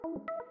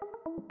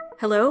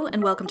Hello,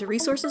 and welcome to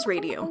Resources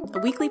Radio, a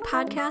weekly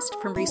podcast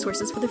from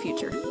Resources for the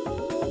Future.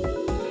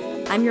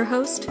 I'm your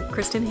host,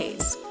 Kristen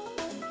Hayes.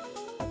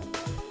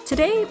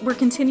 Today, we're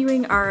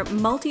continuing our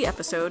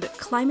multi-episode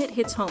Climate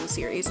Hits Home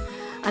series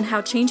on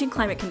how changing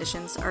climate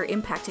conditions are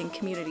impacting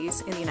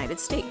communities in the United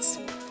States.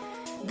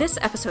 This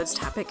episode's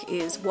topic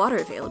is water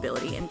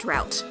availability and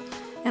drought,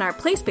 and our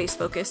place-based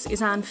focus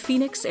is on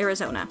Phoenix,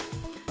 Arizona,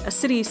 a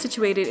city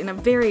situated in a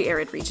very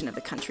arid region of the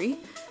country,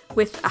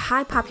 with a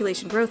high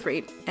population growth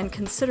rate and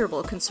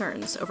considerable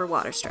concerns over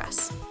water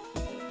stress.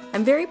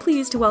 I'm very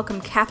pleased to welcome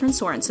Kathryn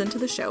Sorensen to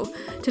the show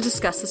to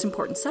discuss this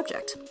important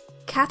subject.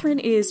 Kathryn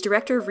is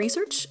Director of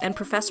Research and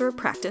Professor of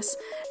Practice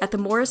at the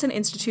Morrison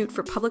Institute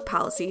for Public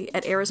Policy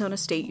at Arizona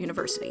State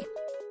University.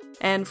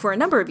 And for a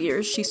number of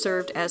years, she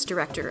served as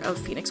Director of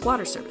Phoenix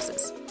Water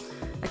Services.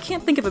 I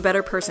can't think of a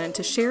better person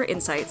to share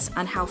insights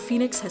on how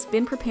Phoenix has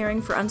been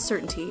preparing for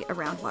uncertainty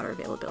around water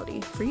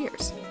availability for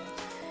years.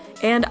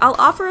 And I'll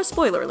offer a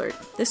spoiler alert.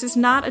 This is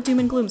not a doom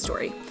and gloom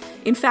story.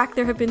 In fact,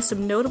 there have been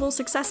some notable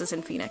successes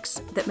in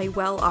Phoenix that may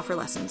well offer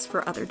lessons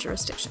for other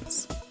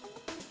jurisdictions.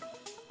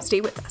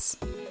 Stay with us.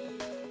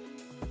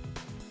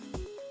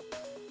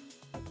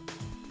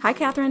 Hi,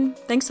 Kathryn.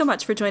 Thanks so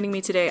much for joining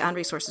me today on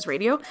Resources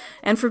Radio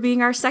and for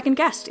being our second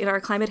guest in our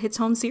Climate Hits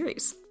Home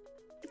series.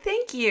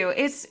 Thank you.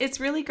 It's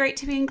really great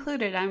to be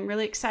included. I'm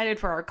really excited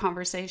for our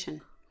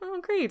conversation. Oh,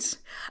 great.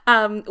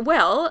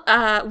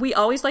 We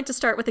always like to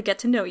start with a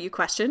get-to-know-you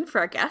question for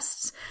our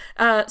guests.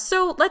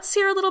 So let's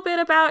hear a little bit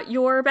about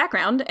your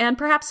background and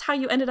perhaps how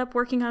you ended up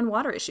working on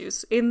water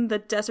issues in the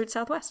desert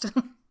Southwest.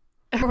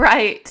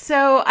 Right.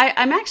 So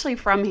I'm actually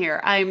from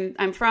here.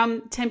 I'm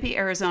from Tempe,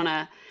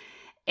 Arizona.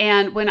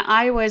 And when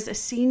I was a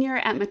senior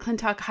at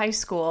McClintock High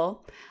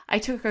School, I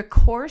took a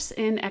course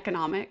in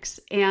economics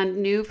and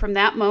knew from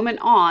that moment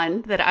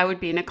on that I would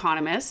be an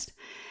economist.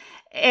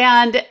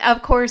 And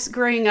of course,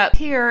 growing up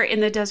here in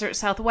the desert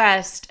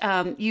Southwest,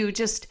 you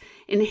just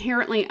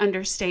inherently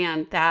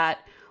understand that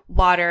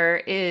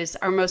water is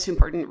our most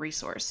important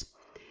resource.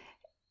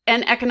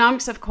 And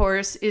economics, of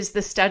course, is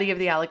the study of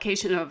the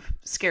allocation of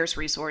scarce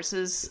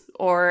resources,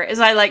 or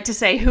as I like to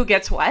say, who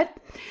gets what.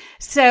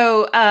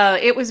 So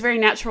it was very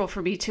natural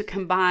for me to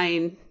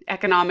combine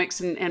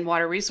economics and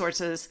water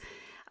resources.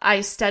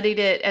 I studied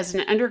it as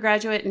an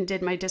undergraduate and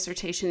did my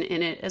dissertation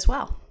in it as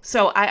well.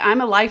 So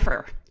I'm a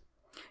lifer.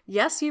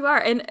 Yes, you are.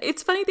 And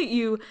it's funny that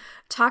you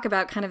talk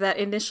about kind of that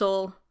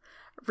initial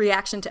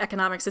reaction to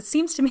economics. It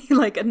seems to me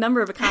like a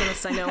number of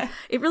economists I know,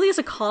 it really is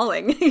a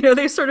calling.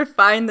 They sort of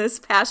find this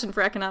passion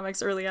for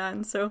economics early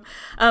on. So,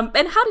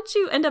 and how did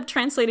you end up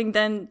translating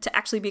then to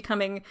actually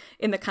becoming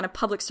in the kind of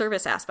public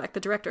service aspect, the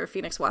director of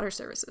Phoenix Water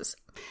Services?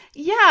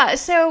 Yeah,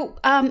 so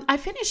I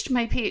finished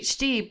my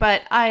PhD,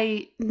 but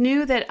I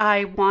knew that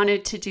I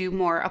wanted to do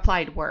more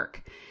applied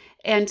work.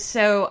 And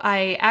so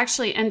I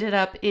actually ended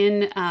up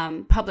in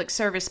public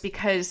service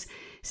because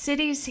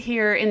cities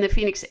here in the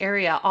Phoenix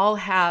area all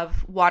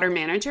have water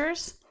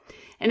managers.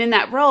 And in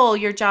that role,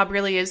 your job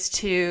really is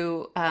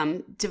to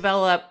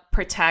develop,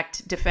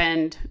 protect,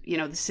 defend,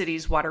 the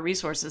city's water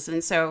resources.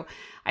 And so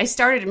I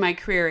started my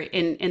career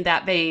in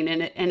that vein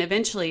and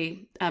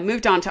eventually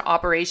moved on to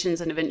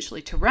operations and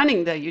eventually to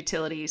running the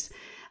utilities.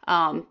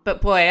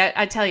 But boy,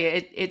 I tell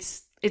you,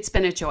 it's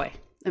been a joy.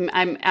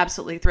 I'm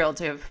absolutely thrilled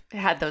to have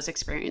had those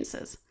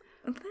experiences.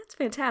 That's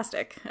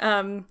fantastic.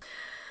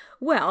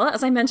 Well,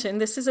 as I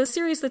mentioned, this is a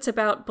series that's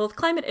about both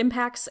climate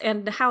impacts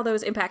and how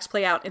those impacts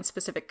play out in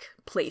specific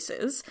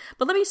places.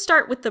 But let me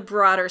start with the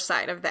broader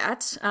side of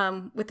that,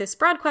 with this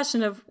broad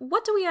question of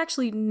what do we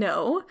actually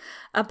know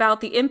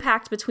about the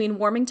impact between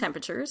warming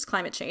temperatures,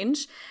 climate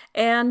change,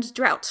 and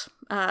drought?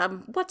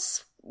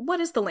 What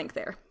is the link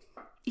there?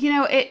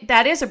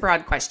 That is a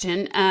broad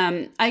question.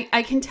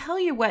 I can tell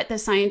you what the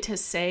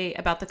scientists say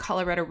about the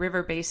Colorado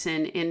River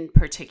Basin in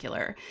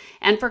particular.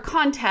 And for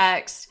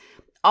context,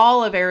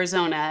 all of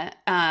Arizona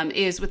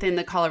is within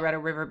the Colorado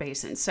River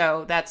Basin.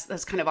 So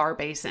that's kind of our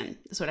basin,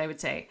 is what I would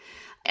say.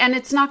 And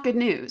it's not good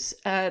news.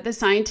 The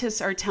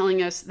scientists are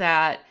telling us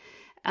that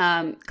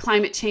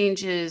climate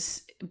change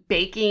is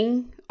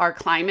baking our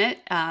climate,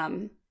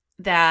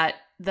 that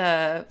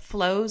the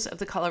flows of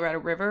the Colorado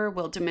River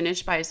will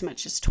diminish by as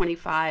much as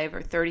 25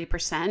 or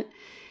 30%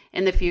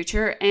 in the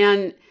future.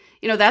 And,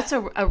 that's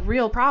a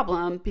real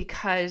problem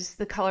because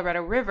the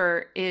Colorado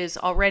River is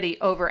already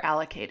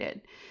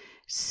over-allocated.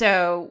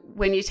 So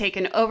when you take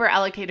an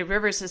over-allocated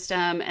river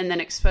system and then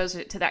expose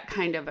it to that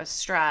kind of a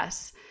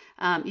stress,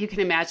 you can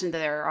imagine that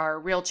there are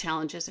real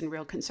challenges and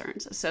real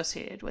concerns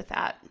associated with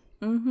that.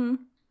 Mm-hmm.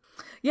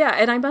 Yeah,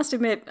 and I must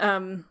admit,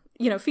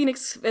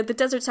 Phoenix, the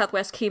desert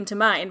Southwest came to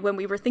mind when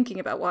we were thinking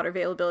about water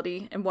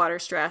availability and water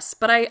stress.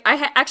 But I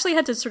actually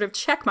had to sort of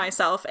check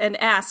myself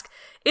and ask,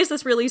 is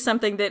this really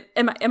something that,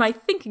 am I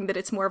thinking that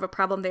it's more of a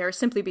problem there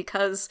simply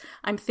because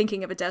I'm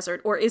thinking of a desert?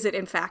 Or is it,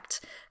 in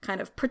fact,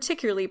 kind of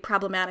particularly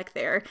problematic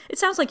there? It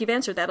sounds like you've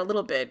answered that a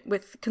little bit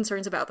with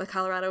concerns about the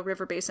Colorado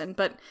River Basin.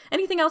 But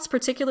anything else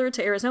particular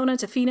to Arizona,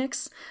 to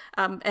Phoenix,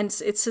 and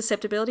its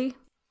susceptibility?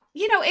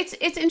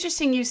 It's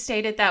interesting you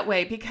state it that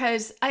way,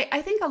 because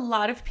I think a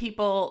lot of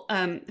people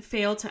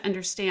fail to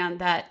understand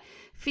that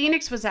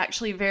Phoenix was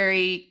actually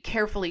very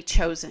carefully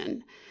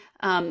chosen.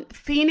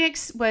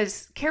 Phoenix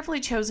was carefully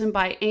chosen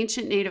by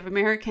ancient Native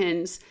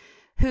Americans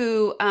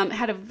who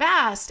had a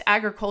vast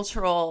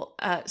agricultural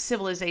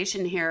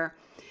civilization here.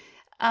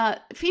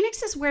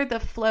 Phoenix is where the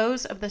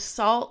flows of the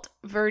Salt,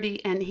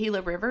 Verde, and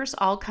Gila rivers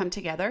all come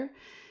together.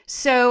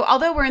 So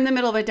although we're in the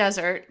middle of a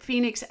desert,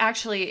 Phoenix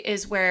actually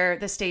is where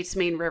the state's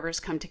main rivers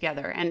come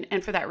together,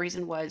 and for that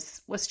reason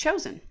was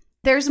chosen.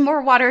 There's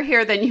more water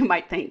here than you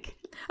might think.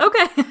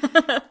 Okay.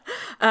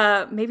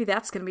 Maybe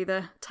that's going to be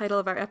the title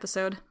of our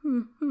episode.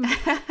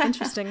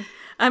 Interesting.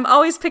 I'm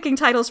always picking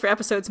titles for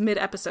episodes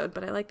mid-episode,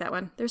 but I like that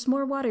one. There's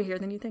more water here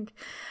than you think.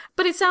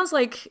 But it sounds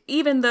like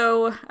even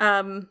though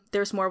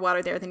there's more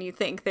water there than you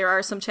think, there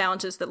are some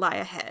challenges that lie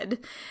ahead.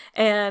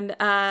 And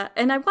I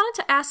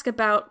wanted to ask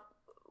about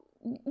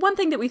one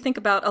thing that we think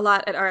about a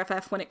lot at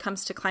RFF when it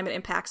comes to climate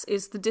impacts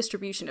is the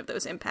distribution of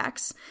those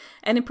impacts.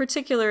 And in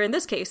particular, in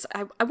this case,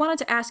 I wanted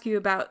to ask you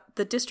about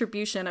the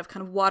distribution of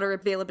kind of water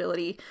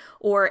availability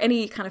or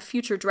any kind of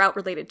future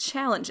drought-related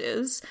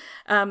challenges.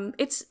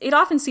 It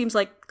often seems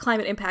like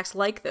climate impacts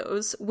like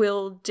those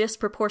will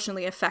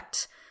disproportionately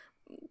affect,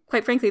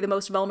 quite frankly, the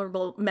most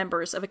vulnerable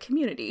members of a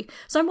community.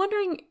 So I'm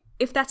wondering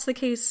if that's the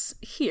case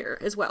here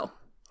as well.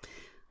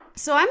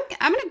 So I'm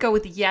going to go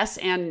with yes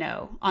and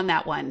no on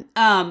that one.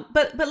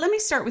 But let me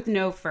start with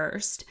no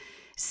first.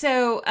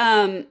 So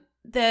in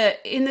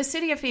the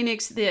city of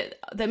Phoenix, the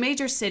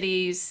major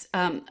cities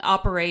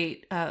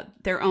operate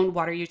their own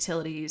water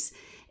utilities,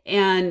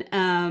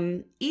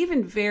 and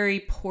even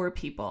very poor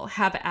people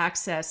have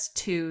access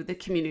to the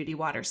community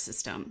water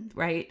system,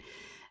 right?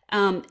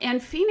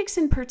 And Phoenix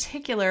in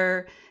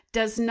particular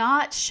does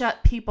not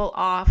shut people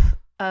off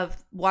of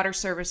water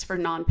service for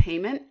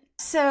non-payment.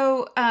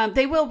 So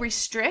they will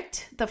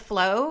restrict the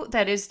flow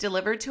that is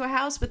delivered to a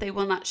house, but they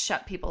will not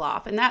shut people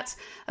off. And that's,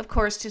 of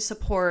course, to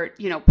support,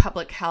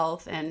 public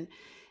health and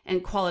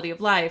quality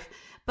of life.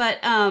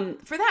 But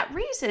for that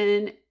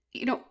reason,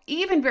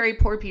 even very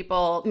poor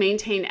people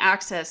maintain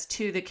access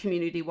to the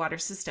community water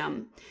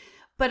system.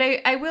 But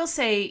I will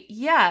say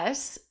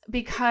yes,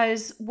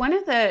 because one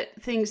of the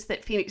things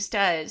that Phoenix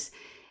does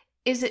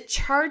is it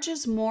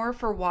charges more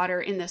for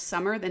water in the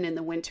summer than in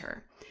the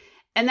winter.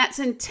 And that's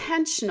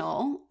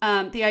intentional.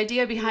 The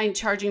idea behind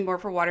charging more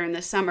for water in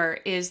the summer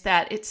is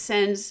that it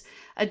sends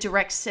a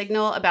direct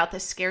signal about the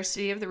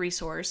scarcity of the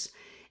resource.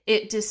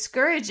 It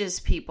discourages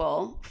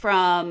people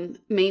from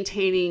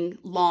maintaining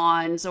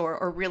lawns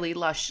or really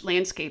lush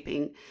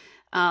landscaping,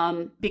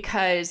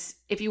 because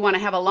if you want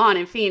to have a lawn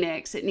in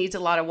Phoenix, it needs a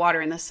lot of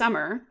water in the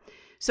summer.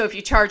 So if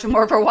you charge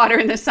more for water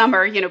in the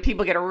summer,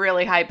 people get a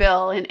really high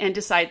bill and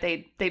decide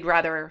they'd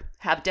rather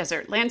have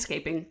desert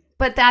landscaping.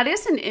 But that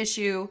is an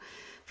issue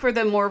for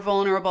the more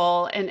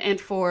vulnerable and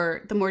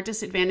for the more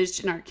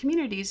disadvantaged in our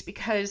communities,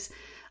 because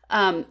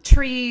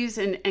trees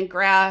and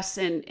grass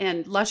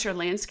and lusher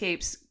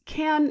landscapes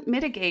can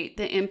mitigate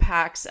the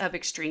impacts of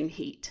extreme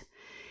heat.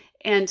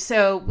 And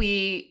so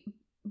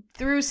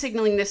through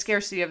signaling the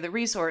scarcity of the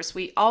resource,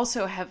 we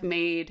also have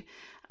made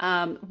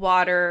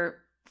water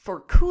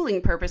for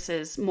cooling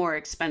purposes more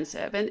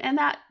expensive. And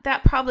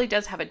that probably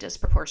does have a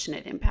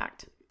disproportionate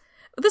impact.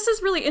 This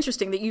is really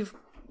interesting that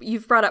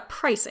you've brought up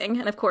pricing.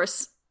 And of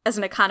course, as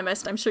an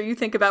economist, I'm sure you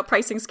think about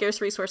pricing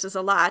scarce resources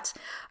a lot.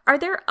 Are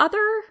there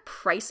other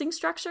pricing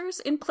structures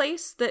in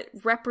place that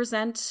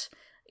represent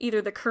either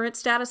the current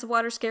status of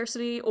water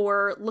scarcity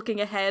or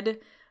looking ahead?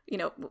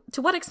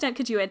 To what extent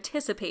could you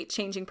anticipate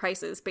changing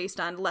prices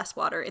based on less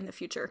water in the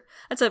future?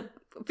 That's a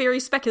very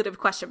speculative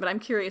question, but I'm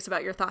curious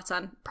about your thoughts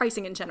on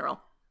pricing in general.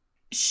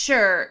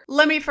 Sure.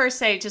 Let me first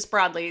say just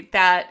broadly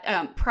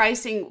that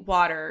pricing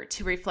water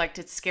to reflect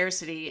its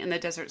scarcity in the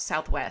desert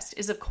Southwest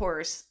is, of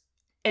course,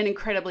 an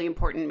incredibly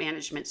important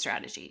management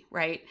strategy,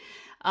 right?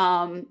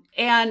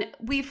 And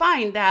we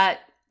find that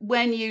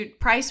when you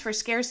price for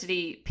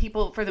scarcity,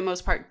 people, for the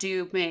most part,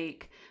 do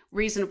make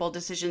reasonable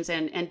decisions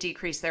and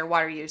decrease their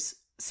water use.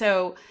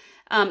 So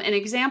an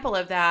example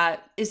of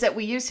that is that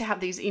we used to have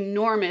these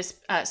enormous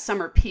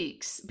summer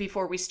peaks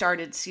before we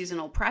started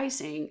seasonal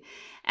pricing.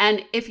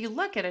 And if you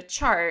look at a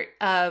chart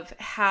of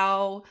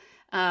how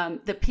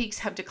the peaks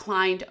have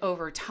declined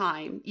over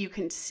time, you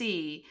can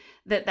see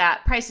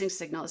that pricing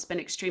signal has been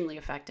extremely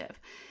effective.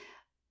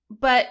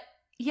 But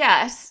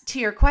yes, to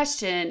your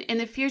question, in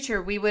the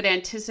future, we would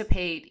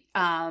anticipate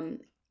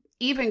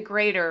even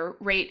greater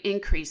rate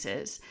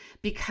increases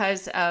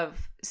because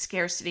of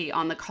scarcity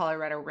on the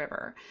Colorado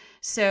River.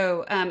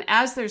 So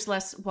as there's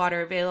less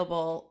water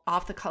available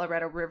off the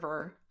Colorado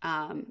River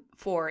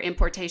for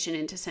importation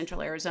into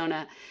central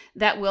Arizona,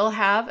 that will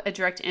have a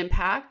direct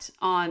impact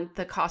on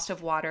the cost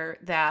of water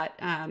that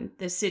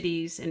the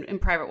cities and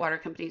private water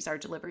companies are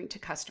delivering to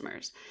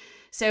customers.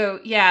 So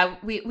yeah,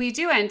 we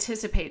do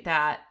anticipate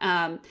that.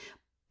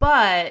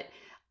 But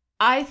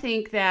I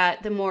think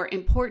that the more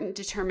important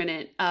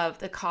determinant of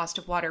the cost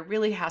of water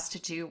really has to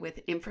do with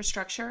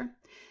infrastructure,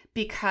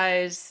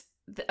 because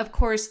of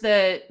course,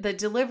 the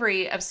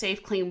delivery of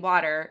safe, clean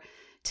water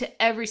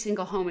to every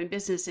single home and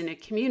business in a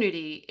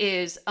community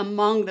is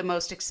among the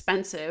most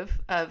expensive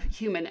of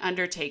human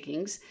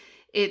undertakings.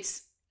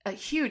 It's a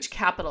huge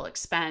capital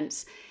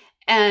expense,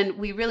 and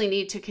we really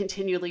need to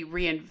continually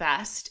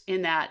reinvest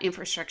in that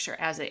infrastructure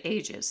as it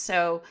ages.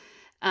 So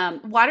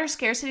water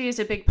scarcity is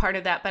a big part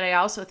of that, but I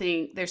also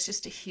think there's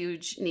just a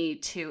huge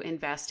need to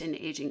invest in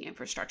aging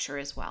infrastructure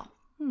as well.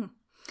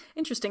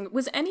 Interesting.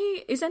 Is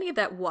any of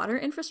that water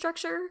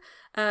infrastructure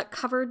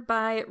covered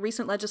by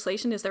recent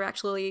legislation? Is there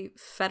actually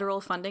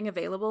federal funding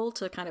available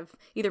to kind of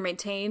either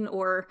maintain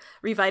or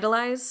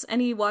revitalize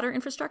any water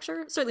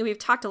infrastructure? Certainly, we've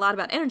talked a lot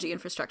about energy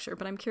infrastructure,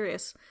 but I'm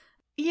curious.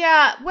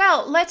 Yeah,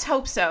 well, let's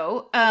hope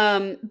so.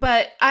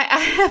 But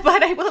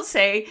I will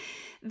say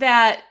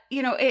that,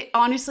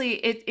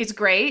 it's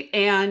great,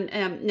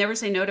 and never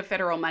say no to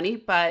federal money,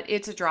 but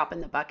it's a drop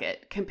in the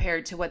bucket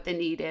compared to what the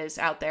need is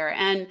out there.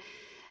 And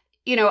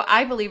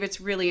I believe it's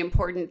really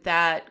important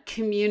that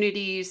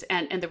communities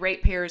and the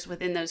ratepayers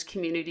within those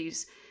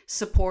communities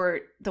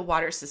support the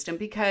water system,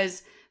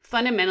 because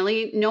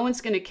fundamentally, no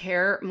one's going to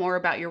care more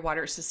about your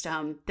water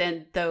system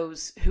than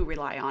those who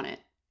rely on it.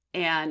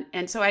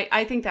 And so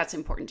I think that's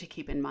important to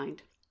keep in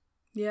mind.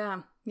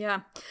 Yeah.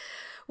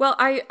 Well,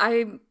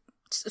 I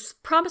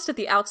promised at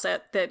the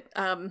outset that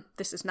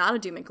this is not a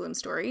doom and gloom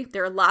story.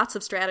 There are lots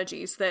of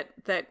strategies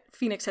that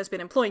Phoenix has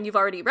been employing. You've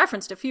already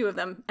referenced a few of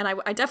them, and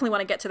I definitely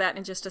want to get to that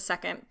in just a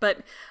second.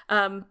 But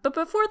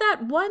before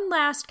that, one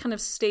last kind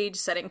of stage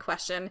setting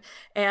question,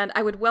 and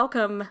I would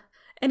welcome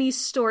any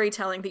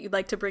storytelling that you'd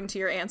like to bring to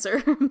your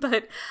answer.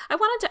 But I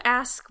wanted to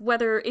ask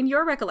whether, in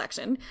your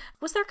recollection,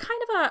 was there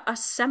kind of a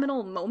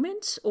seminal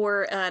moment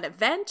or an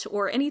event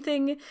or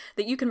anything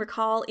that you can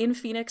recall in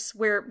Phoenix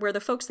where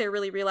the folks there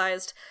really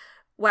realized,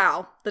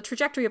 wow, the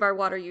trajectory of our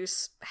water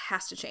use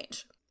has to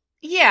change?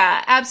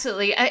 Yeah,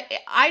 absolutely.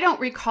 I don't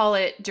recall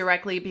it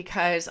directly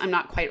because I'm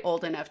not quite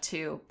old enough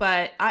to,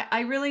 but I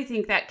really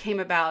think that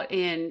came about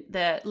in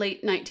the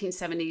late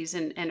 1970s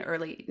and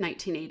early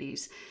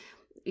 1980s.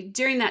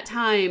 During that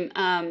time,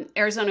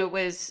 Arizona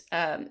was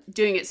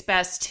doing its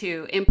best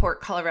to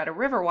import Colorado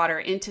River water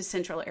into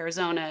central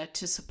Arizona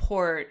to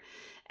support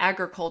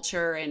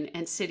agriculture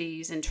and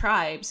cities and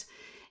tribes.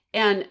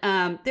 And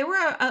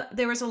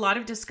there was a lot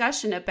of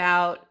discussion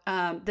about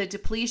the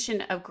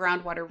depletion of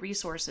groundwater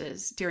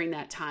resources during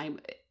that time.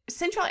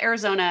 Central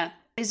Arizona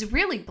is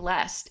really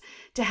blessed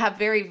to have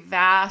very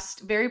vast,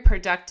 very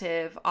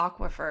productive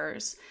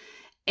aquifers.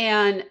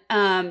 And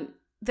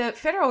the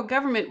federal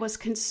government was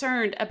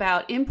concerned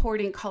about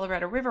importing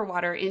Colorado River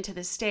water into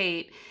the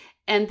state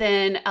and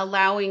then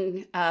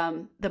allowing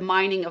the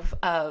mining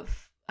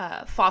of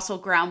fossil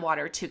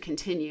groundwater to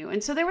continue.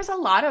 And so there was a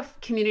lot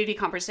of community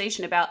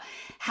conversation about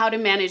how to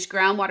manage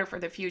groundwater for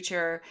the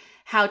future,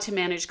 how to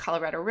manage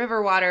Colorado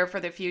River water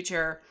for the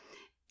future.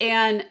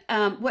 And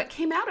what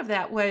came out of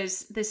that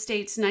was the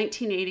state's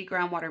 1980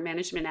 Groundwater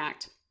Management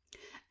Act.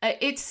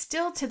 It's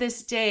still to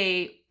this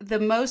day the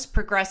most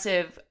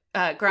progressive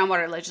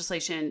groundwater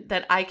legislation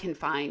that I can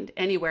find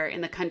anywhere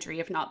in the country,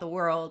 if not the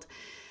world.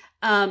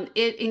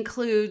 It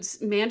includes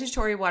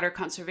mandatory water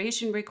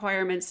conservation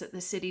requirements that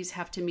the cities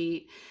have to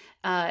meet.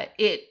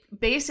 It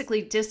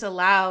basically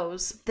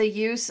disallows the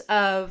use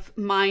of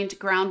mined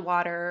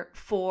groundwater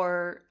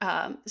for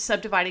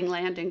subdividing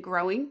land and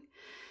growing.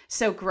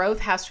 So growth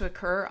has to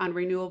occur on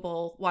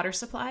renewable water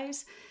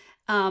supplies.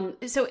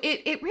 So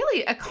it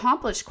really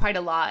accomplished quite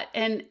a lot.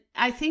 And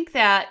I think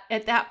that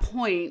at that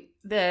point,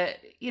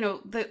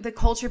 the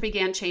culture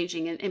began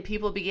changing and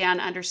people began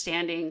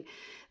understanding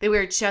that we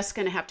were just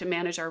going to have to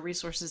manage our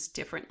resources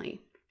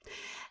differently.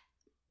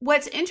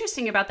 What's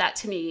interesting about that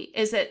to me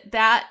is that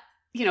the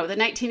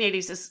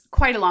 1980s is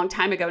quite a long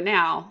time ago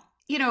now.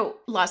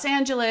 Los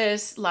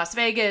Angeles, Las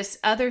Vegas,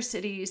 other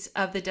cities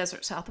of the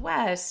desert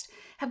Southwest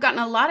have gotten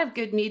a lot of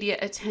good media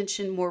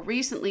attention more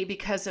recently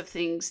because of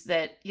things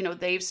that,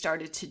 they've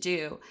started to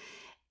do.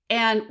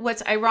 And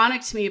what's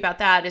ironic to me about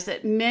that is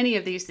that many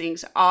of these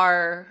things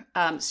are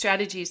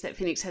strategies that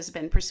Phoenix has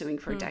been pursuing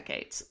for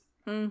decades.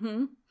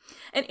 Mm-hmm.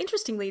 And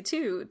interestingly,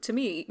 too, to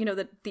me,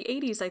 the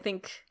 80s, I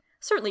think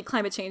certainly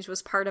climate change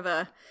was part of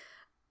a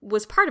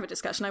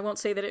discussion. I won't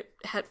say that it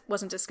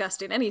wasn't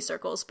discussed in any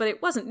circles, but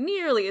it wasn't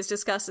nearly as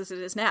discussed as it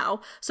is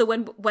now. So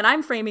when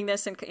I'm framing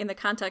this in the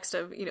context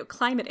of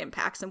climate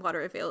impacts and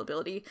water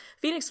availability,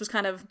 Phoenix was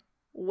kind of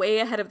way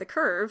ahead of the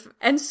curve.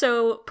 And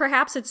so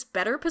perhaps it's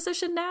better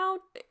positioned now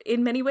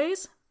in many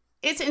ways.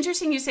 It's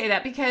interesting you say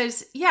that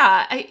because,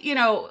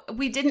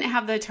 we didn't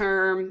have the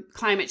term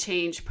climate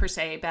change per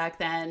se back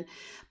then.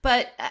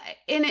 But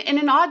in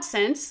an odd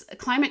sense,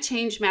 climate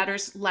change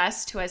matters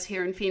less to us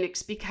here in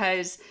Phoenix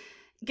because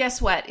guess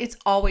what? It's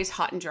always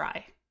hot and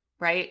dry,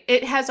 right?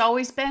 It has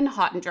always been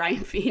hot and dry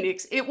in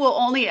Phoenix. It will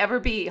only ever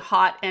be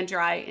hot and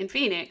dry in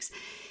Phoenix.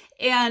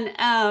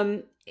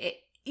 And,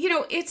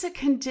 it's a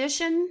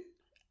condition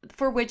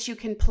for which you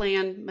can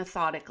plan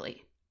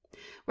methodically,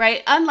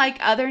 right? Unlike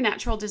other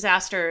natural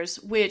disasters,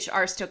 which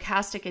are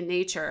stochastic in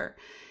nature,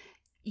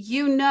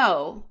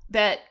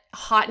 that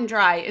hot and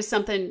dry is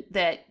something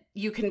that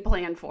you can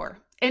plan for.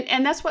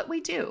 And that's what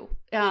we do.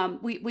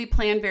 We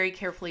plan very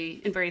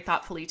carefully and very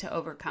thoughtfully to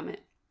overcome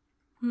it.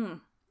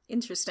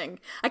 Interesting.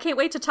 I can't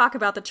wait to talk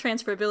about the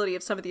transferability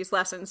of some of these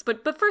lessons.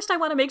 But first, I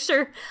want to make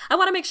sure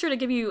to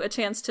give you a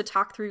chance to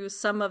talk through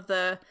some of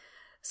the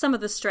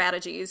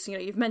strategies.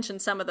 You've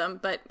mentioned some of them,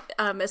 but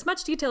as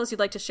much detail as you'd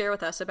like to share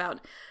with us about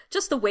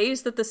just the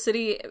ways that the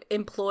city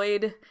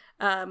employed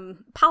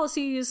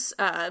policies,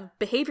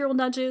 behavioral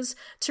nudges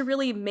to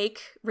really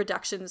make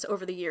reductions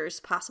over the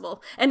years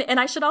possible. And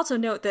I should also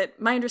note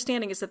that my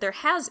understanding is that there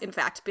has, in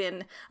fact,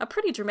 been a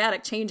pretty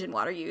dramatic change in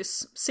water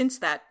use since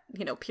that,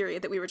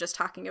 period that we were just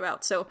talking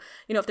about. So,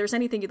 if there's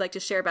anything you'd like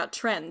to share about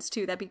trends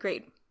too, that'd be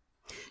great.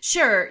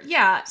 Sure.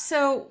 Yeah.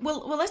 So,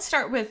 well, let's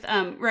start with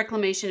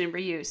reclamation and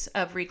reuse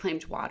of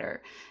reclaimed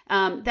water.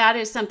 That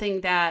is something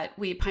that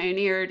we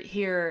pioneered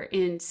here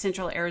in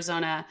central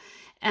Arizona.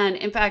 And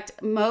in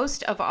fact,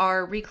 most of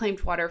our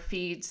reclaimed water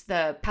feeds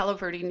the Palo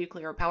Verde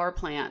nuclear power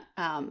plant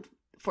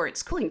for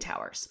its cooling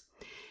towers.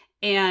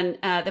 And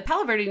the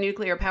Palo Verde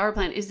nuclear power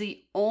plant is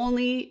the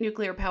only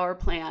nuclear power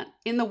plant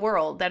in the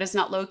world that is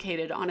not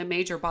located on a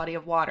major body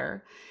of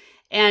water.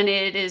 And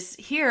it is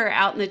here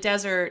out in the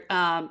desert,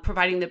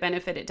 providing the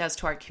benefit it does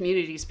to our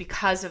communities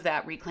because of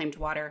that reclaimed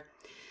water.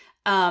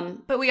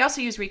 But we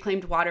also use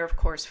reclaimed water, of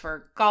course,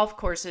 for golf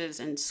courses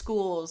and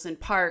schools and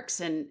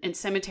parks and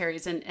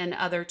cemeteries and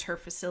other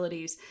turf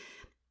facilities.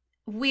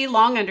 We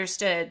long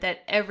understood that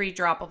every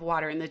drop of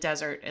water in the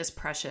desert is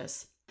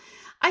precious.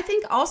 I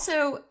think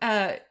also,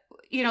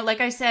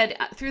 like I said,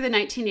 through the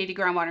 1980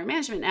 Groundwater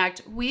Management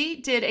Act, we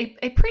did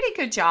a pretty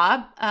good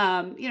job.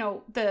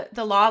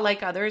 The law,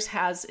 like others,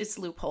 has its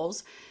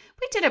loopholes.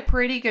 We did a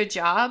pretty good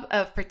job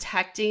of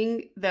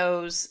protecting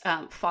those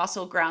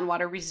fossil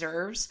groundwater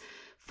reserves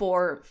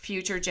for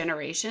future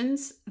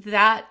generations.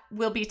 That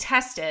will be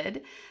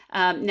tested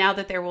now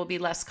that there will be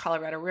less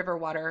Colorado River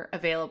water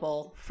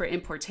available for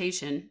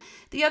importation.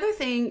 The other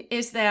thing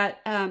is that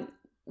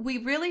we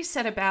really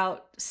set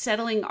about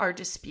settling our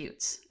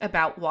disputes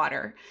about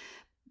water.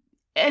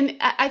 And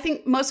I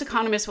think most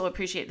economists will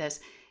appreciate this.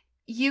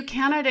 You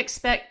cannot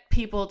expect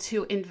people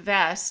to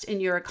invest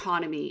in your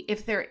economy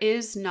if there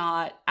is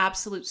not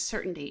absolute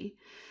certainty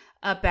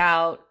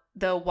about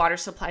the water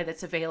supply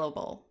that's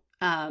available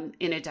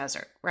in a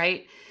desert,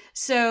 right?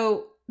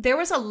 So there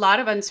was a lot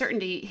of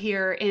uncertainty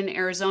here in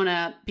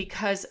Arizona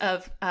because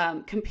of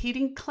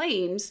competing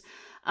claims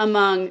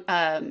among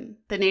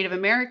the Native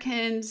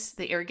Americans,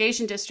 the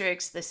irrigation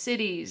districts, the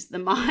cities, the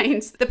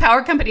mines, the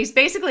power companies,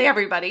 basically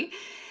everybody.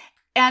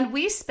 And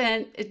we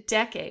spent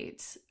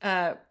decades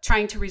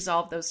trying to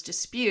resolve those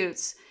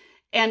disputes.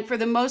 And for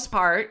the most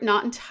part,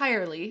 not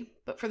entirely,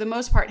 but for the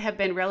most part have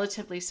been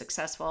relatively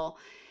successful.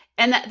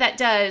 And that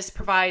does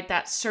provide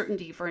that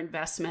certainty for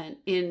investment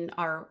in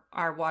our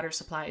water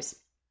supplies.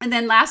 And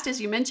then last,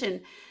 as you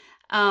mentioned,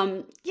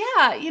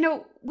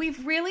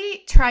 we've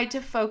really tried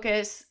to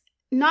focus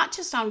not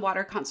just on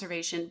water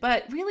conservation,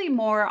 but really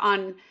more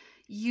on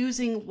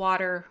using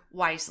water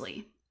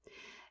wisely,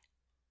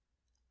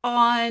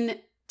 on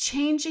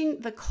changing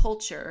the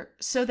culture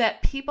so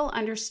that people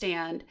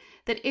understand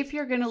that if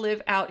you're going to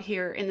live out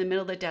here in the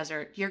middle of the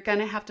desert, you're going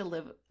to have to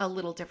live a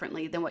little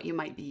differently than what you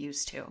might be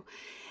used to.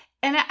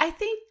 And I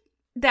think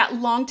that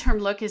long-term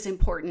look is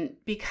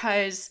important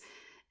because,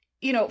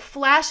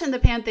 flash in the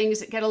pan things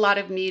that get a lot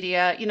of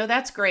media,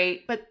 that's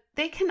great, but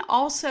they can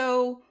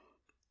also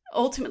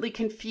ultimately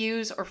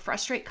confuse or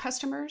frustrate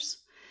customers.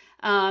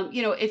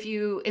 If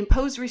you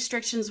impose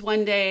restrictions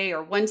one day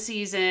or one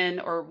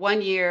season or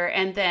 1 year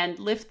and then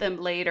lift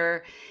them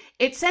later,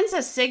 it sends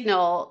a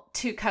signal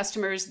to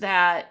customers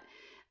that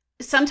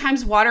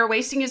sometimes water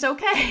wasting is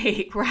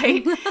okay,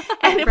 right?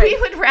 And if we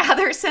would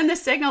rather send the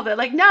signal that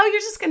no,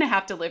 you're just going to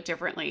have to live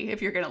differently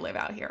if you're going to live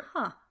out here.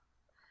 Huh.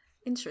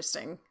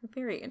 Interesting.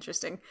 Very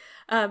interesting.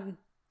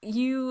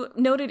 You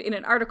noted in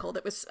an article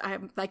that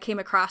I came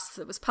across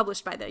that was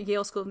published by the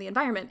Yale School of the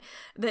Environment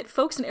that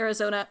folks in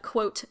Arizona,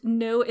 quote,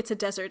 know it's a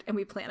desert and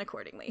we plan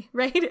accordingly,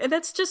 right? And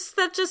that just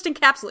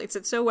encapsulates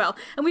it so well.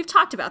 And we've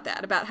talked about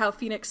that, about how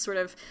Phoenix sort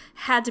of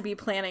had to be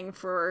planning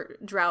for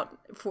drought,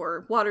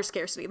 for water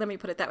scarcity, let me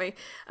put it that way,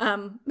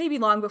 maybe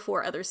long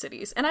before other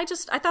cities. And I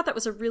thought that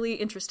was a really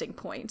interesting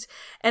point.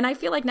 And I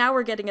feel like now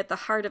we're getting at the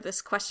heart of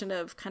this question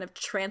of kind of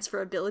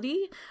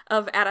transferability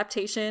of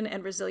adaptation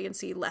and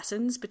resiliency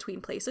lessons between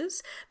places.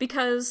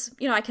 Because,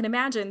 I can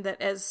imagine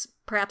that as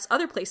perhaps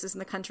other places in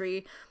the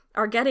country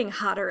are getting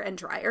hotter and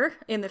drier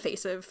in the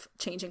face of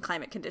changing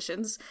climate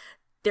conditions,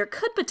 there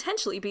could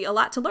potentially be a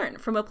lot to learn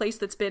from a place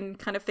that's been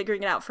kind of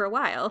figuring it out for a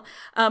while.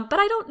 But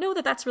I don't know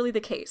that that's really the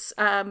case.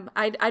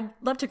 I'd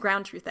love to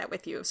ground truth that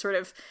with you. Sort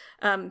of,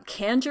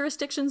 can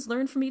jurisdictions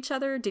learn from each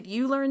other? Did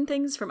you learn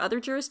things from other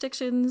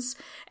jurisdictions?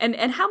 And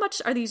how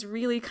much are these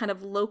really kind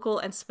of local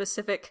and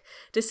specific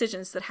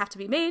decisions that have to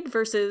be made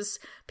versus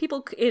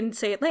people in,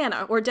 say,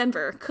 Atlanta or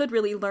Denver could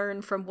really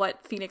learn from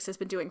what Phoenix has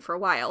been doing for a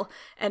while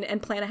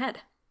and plan ahead?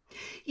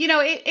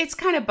 It's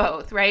kind of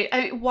both, right?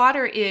 I mean,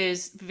 water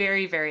is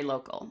very, very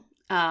local.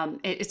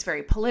 It's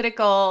very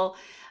political.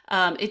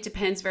 It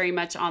depends very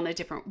much on the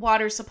different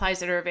water supplies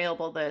that are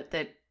available,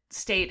 the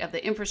state of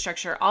the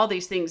infrastructure, all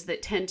these things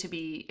that tend to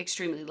be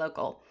extremely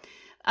local.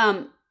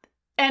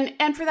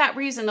 And for that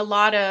reason, a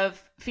lot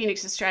of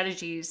Phoenix's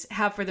strategies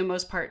have, for the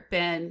most part,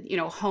 been,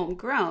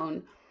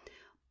 homegrown.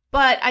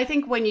 But I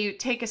think when you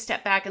take a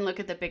step back and look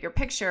at the bigger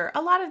picture,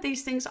 a lot of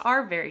these things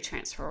are very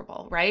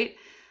transferable, right?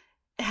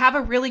 Have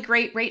a really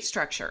great rate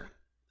structure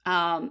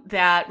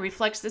that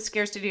reflects the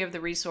scarcity of the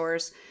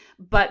resource,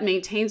 but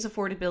maintains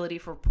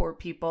affordability for poor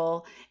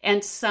people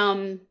and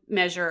some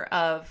measure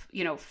of,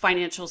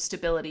 financial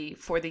stability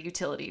for the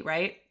utility,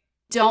 right?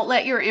 Don't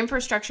let your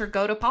infrastructure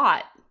go to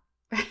pot.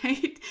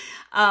 Right?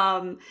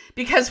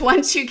 Because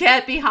once you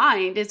get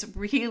behind, it's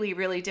really,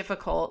 really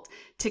difficult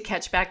to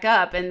catch back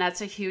up. And that's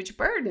a huge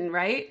burden,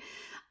 right?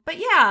 But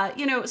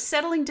yeah,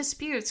 settling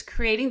disputes,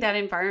 creating that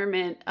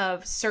environment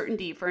of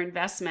certainty for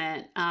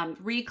investment,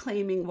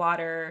 reclaiming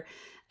water,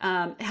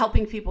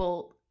 helping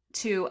people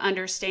to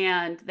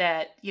understand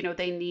that,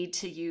 they need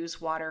to use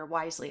water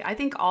wisely. I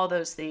think all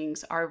those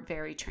things are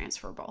very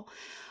transferable.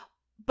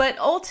 But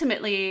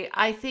ultimately,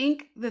 I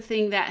think the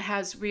thing that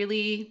has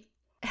really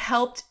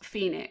helped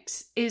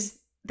Phoenix is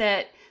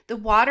that the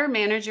water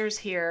managers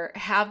here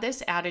have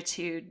this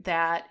attitude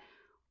that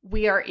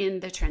we are in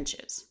the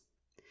trenches,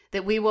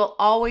 that we will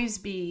always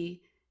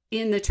be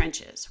in the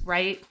trenches,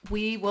 right?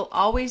 We will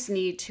always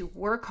need to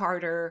work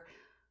harder,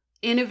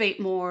 innovate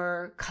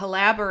more,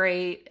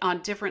 collaborate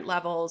on different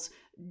levels,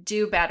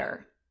 do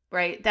better,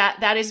 right?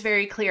 That is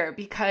very clear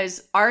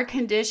because our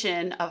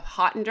condition of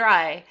hot and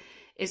dry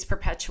is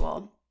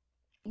perpetual.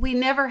 We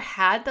never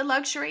had the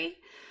luxury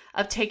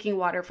of taking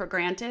water for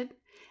granted.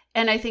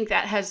 And I think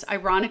that has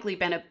ironically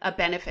been a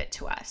benefit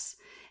to us.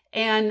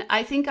 And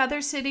I think other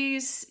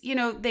cities,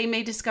 they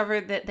may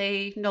discover that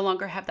they no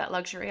longer have that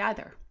luxury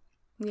either.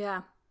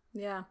 Yeah.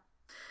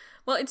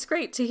 Well, it's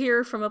great to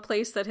hear from a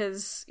place that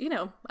has,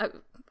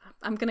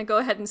 I'm going to go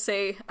ahead and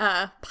say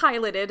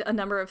piloted a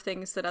number of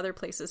things that other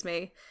places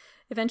may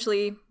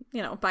eventually,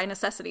 by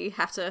necessity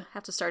have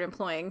to start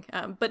employing,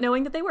 but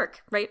knowing that they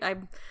work, right? I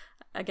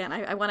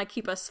want to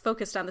keep us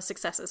focused on the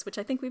successes, which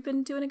I think we've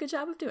been doing a good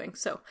job of doing.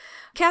 So,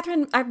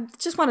 Kathryn, I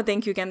just want to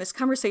thank you again. This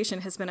conversation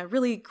has been a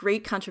really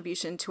great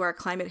contribution to our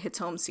Climate Hits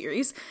Home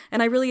series,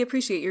 and I really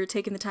appreciate your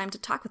taking the time to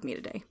talk with me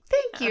today.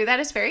 Thank you. That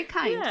is very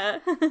kind. Yeah.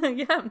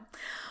 Yeah.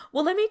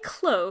 Well, let me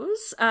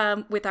close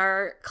with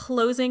our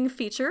closing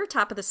feature,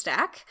 Top of the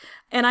Stack,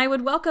 and I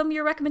would welcome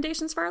your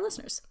recommendations for our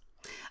listeners.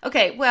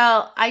 Okay,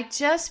 well, I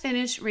just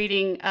finished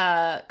reading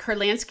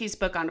Kurlansky's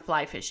book on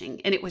fly fishing,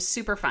 and it was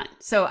super fun.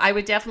 So I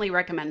would definitely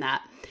recommend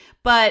that.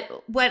 But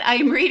what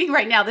I'm reading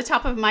right now, the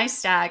top of my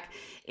stack,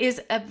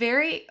 is a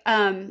very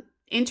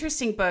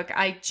interesting book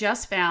I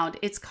just found.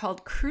 It's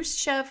called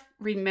Khrushchev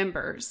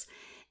Remembers,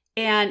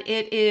 and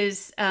it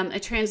is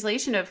a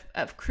translation of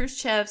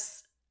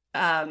Khrushchev's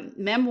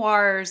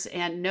memoirs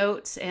and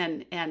notes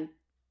and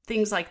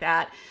things like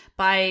that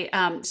by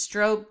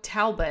Strobe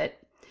Talbot.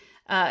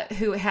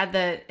 Who had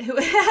the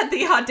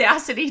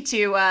audacity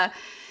to,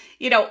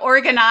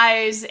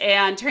 organize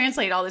and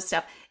translate all this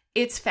stuff.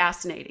 It's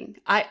fascinating.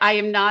 I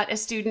am not a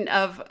student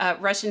of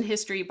Russian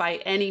history by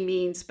any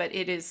means, but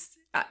it is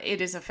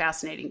a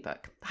fascinating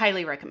book.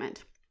 Highly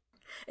recommend.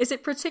 Is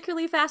it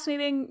particularly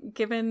fascinating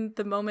given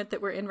the moment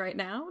that we're in right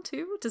now,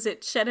 too? Does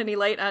it shed any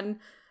light on,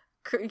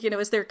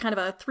 is there kind of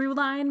a through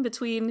line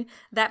between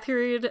that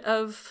period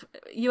of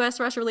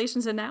U.S.-Russia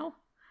relations and now?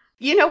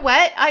 You know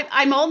what?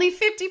 I'm only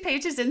 50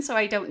 pages in, so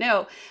I don't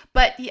know.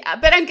 But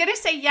I'm going to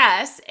say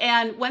yes.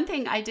 And one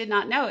thing I did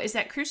not know is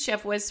that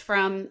Khrushchev was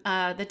from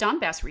the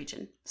Donbass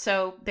region.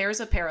 So there's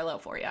a parallel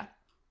for you.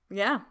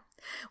 Yeah.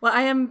 Well,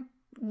 I am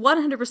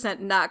 100%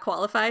 not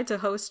qualified to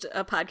host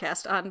a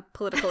podcast on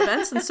political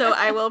events. And so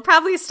I will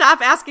probably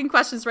stop asking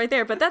questions right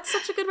there. But that's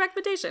such a good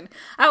recommendation.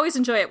 I always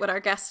enjoy it when our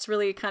guests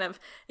really kind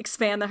of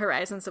expand the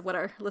horizons of what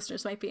our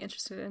listeners might be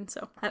interested in.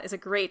 So that is a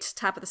great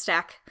top of the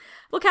stack.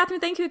 Well, Kathryn,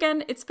 thank you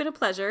again. It's been a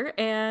pleasure.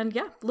 And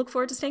yeah, look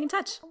forward to staying in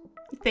touch.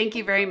 Thank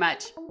you very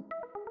much.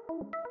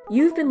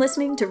 You've been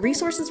listening to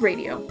Resources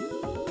Radio,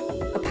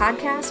 a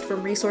podcast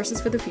from Resources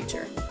for the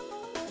Future.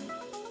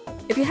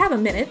 If you have a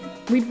minute,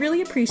 we'd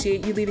really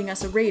appreciate you leaving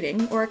us a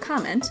rating or a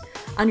comment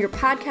on your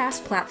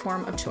podcast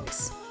platform of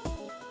choice.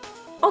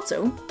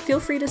 Also,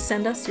 feel free to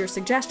send us your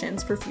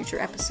suggestions for future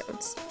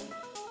episodes.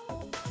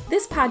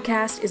 This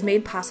podcast is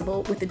made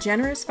possible with the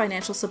generous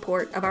financial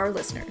support of our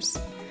listeners.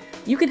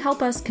 You can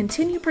help us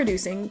continue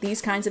producing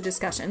these kinds of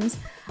discussions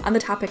on the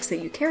topics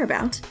that you care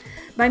about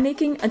by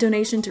making a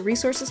donation to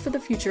Resources for the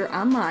Future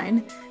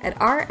online at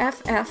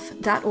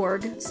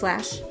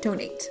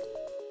rff.org/donate.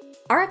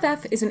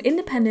 RFF is an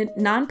independent,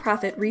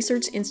 nonprofit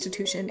research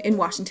institution in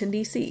Washington,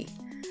 D.C.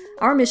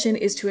 Our mission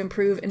is to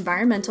improve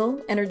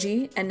environmental,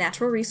 energy, and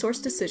natural resource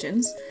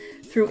decisions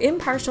through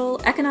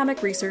impartial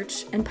economic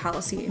research and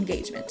policy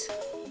engagement.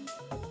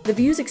 The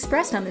views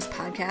expressed on this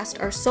podcast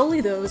are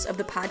solely those of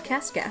the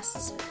podcast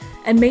guests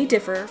and may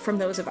differ from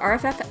those of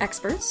RFF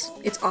experts,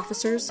 its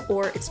officers,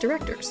 or its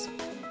directors.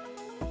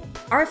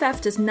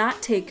 RFF does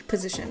not take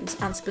positions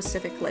on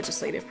specific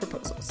legislative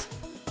proposals.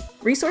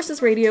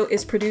 Resources Radio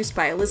is produced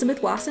by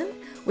Elizabeth Wasson,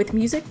 with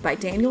music by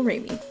Daniel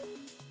Ramey.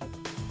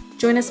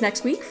 Join us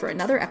next week for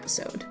another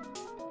episode.